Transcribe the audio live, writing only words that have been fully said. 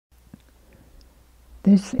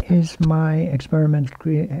This is my experimental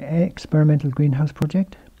greenhouse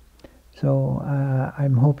project. So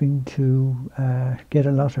I'm hoping to get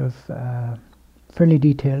a lot of fairly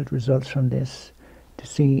detailed results from this to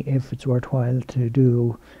see if it's worthwhile to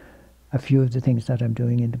do a few of the things that I'm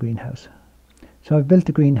doing in the greenhouse. So I've built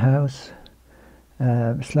the greenhouse,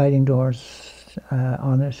 sliding doors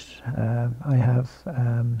on it. I have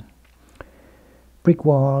brick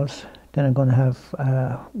walls. Then I'm going to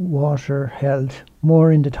have water held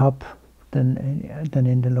more in the top than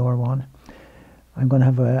in the lower one. I'm going to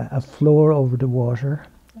have a floor over the water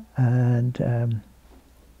and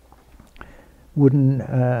wooden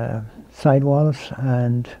sidewalls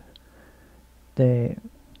and the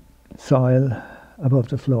soil above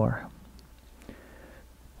the floor.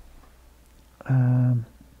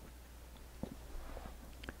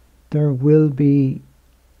 There will be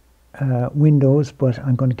windows, but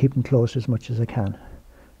I'm going to keep them closed as much as I can.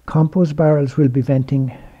 Compost barrels will be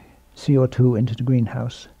venting CO2 into the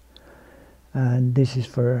greenhouse, and this is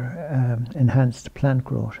for enhanced plant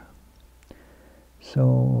growth.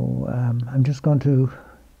 So I'm just going to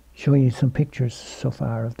show you some pictures so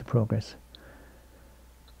far of the progress.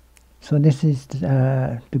 So this is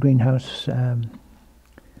the greenhouse.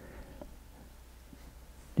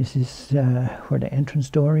 This is where the entrance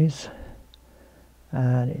door is.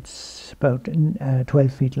 And it's about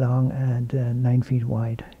 12 feet long and 9 feet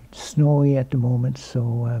wide. It's snowy at the moment,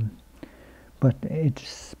 so but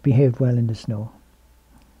it's behaved well in the snow.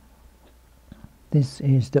 This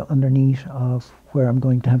is the underneath of where I'm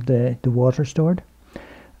going to have the water stored,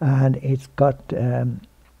 and it's got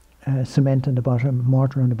cement on the bottom,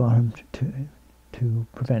 mortar on the bottom to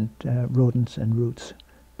prevent rodents and roots.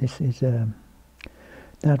 This is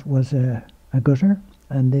that was a gutter.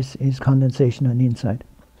 And this is condensation on the inside.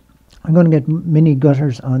 I'm going to get mini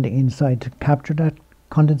gutters on the inside to capture that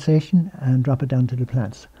condensation and drop it down to the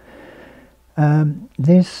plants.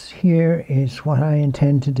 This here is what I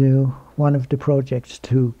intend to do, one of the projects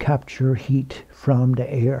to capture heat from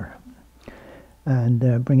the air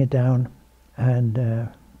and bring it down and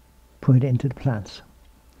put it into the plants.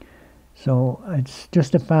 So it's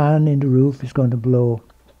just a fan in the roof is going to blow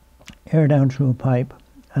air down through a pipe,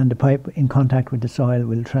 and the pipe in contact with the soil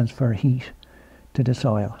will transfer heat to the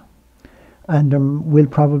soil. And there will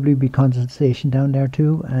probably be condensation down there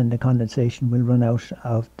too, and the condensation will run out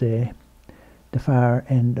of the far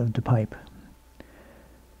end of the pipe.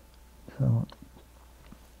 So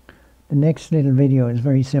the next little video is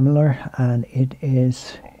very similar, and it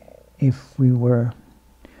is if we were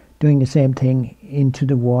doing the same thing into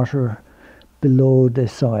the water below the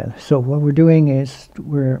soil. So what we're doing is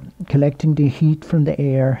we're collecting the heat from the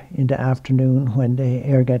air in the afternoon when the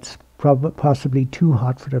air gets possibly too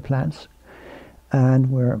hot for the plants,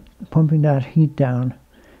 and we're pumping that heat down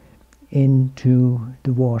into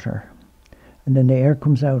the water, and then the air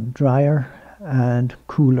comes out drier and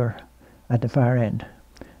cooler at the far end,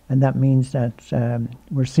 and that means that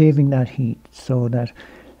we're saving that heat so that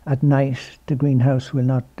at night the greenhouse will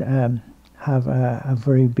not have a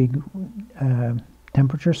very big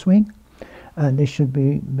temperature swing, and this should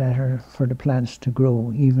be better for the plants to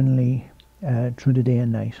grow evenly through the day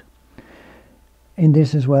and night. In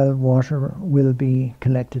this as well, water will be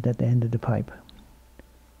collected at the end of the pipe.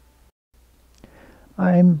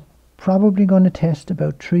 I'm probably going to test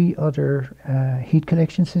about 3 other heat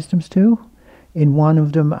collection systems too. In one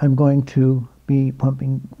of them I'm going to be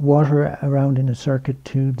pumping water around in a circuit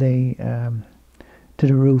to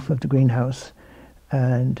the roof of the greenhouse,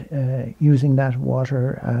 and using that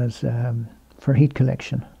water as for heat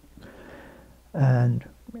collection. And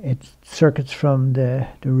it circuits from the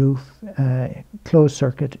roof, closed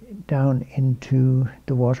circuit down into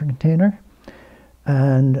the water container.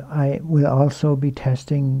 And I will also be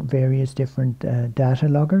testing various different data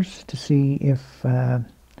loggers to see if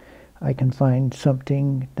I can find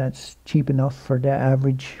something that's cheap enough for the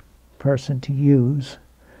average person to use,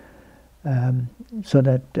 so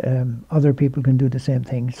that other people can do the same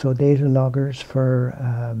thing. So data loggers for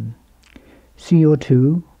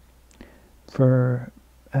CO2, for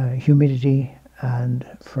humidity, and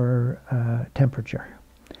for temperature.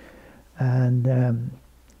 And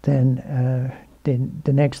then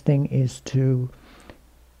the next thing is to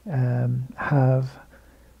have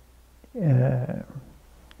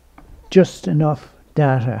just enough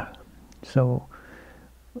data. So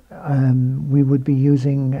we would be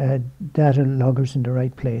using data loggers in the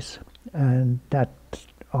right place, and that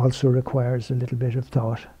also requires a little bit of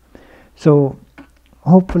thought. So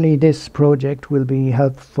hopefully this project will be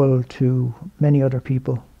helpful to many other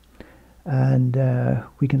people, and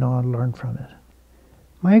we can all learn from it.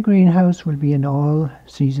 My greenhouse will be an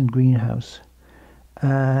all-season greenhouse,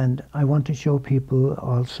 And I want to show people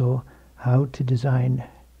also how to design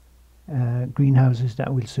greenhouses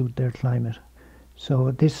that will suit their climate.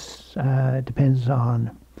 So this depends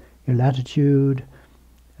on your latitude,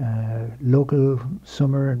 local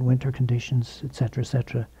summer and winter conditions, etc.,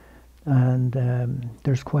 etc. And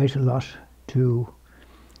there's quite a lot to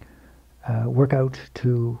work out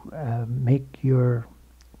to make your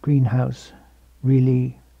greenhouse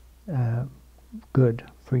really good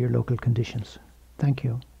for your local conditions. Thank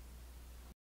you.